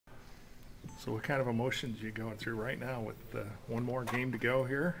So what kind of emotions are you going through right now with one more game to go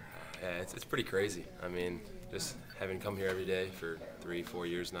here? Yeah, it's pretty crazy. I mean, just having come here every day for 3, 4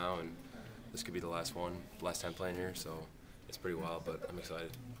 years now, and this could be the last one, last time playing here. So it's pretty wild, but I'm excited.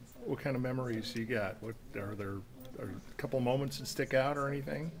 What kind of memories you got? What are there? Are a couple moments that stick out or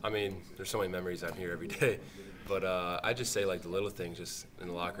anything? I mean, there's so many memories. I'm here every day, but I just say like the little things, just in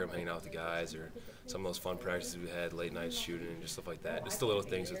the locker room, hanging out with the guys, or some of those fun practices we had, late nights shooting, and just stuff like that. Just the little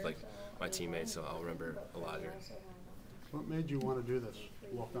things with like my teammates. So I'll remember a lot here. What made you want to do this?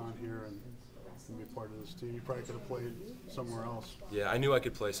 Walk on here and be part of this team. You probably could have played somewhere else. Yeah, I knew I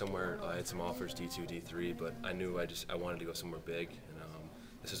could play somewhere. I had some offers, D2, D3, but I knew I wanted to go somewhere big. And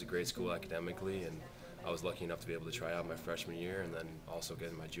this is a great school academically, and I was lucky enough to be able to try out my freshman year and then also get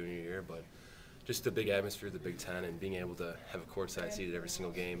in my junior year. But just the big atmosphere, the Big Ten, and being able to have a courtside seat at every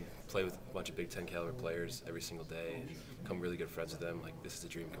single game, play with a bunch of Big Ten caliber players every single day, and become really good friends with them. Like, this is a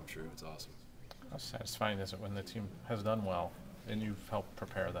dream come true. It's awesome. How satisfying is it when the team has done well and you've helped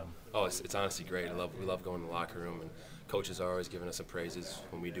prepare them? Oh, it's honestly great. We love going to the locker room, and coaches are always giving us some praises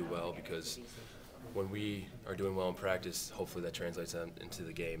when we do well, because when we are doing well in practice, hopefully that translates into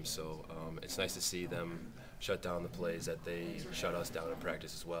the game. So it's nice to see them shut down the plays that they shut us down in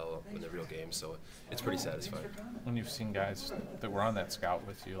practice as well in the real game. So it's pretty satisfying. When you've seen guys that were on that scout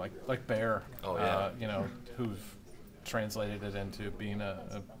with you, like Bear, Oh, yeah. Who've translated it into being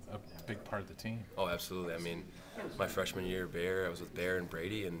a big part of the team. Oh, absolutely. I mean, my freshman year, I was with Bear and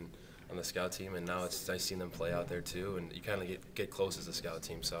Brady and on the scout team, and now it's nice seeing them play out there too. And you kind of get close as a scout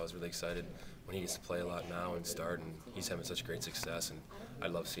team. So I was really excited when he gets to play a lot now and start, and he's having such great success. And I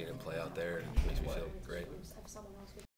love seeing him play out there, and it makes me feel great.